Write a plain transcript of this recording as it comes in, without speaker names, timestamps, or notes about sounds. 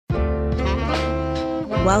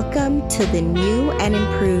Welcome to the new and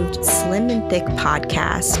improved Slim and Thick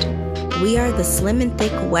podcast. We are the Slim and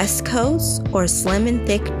Thick West Coast or Slim and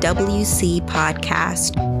Thick WC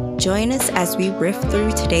podcast. Join us as we riff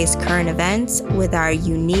through today's current events with our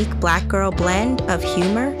unique Black girl blend of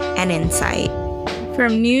humor and insight.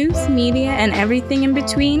 From news, media, and everything in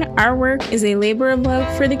between, our work is a labor of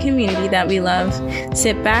love for the community that we love.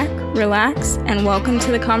 Sit back, relax, and welcome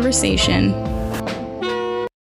to the conversation.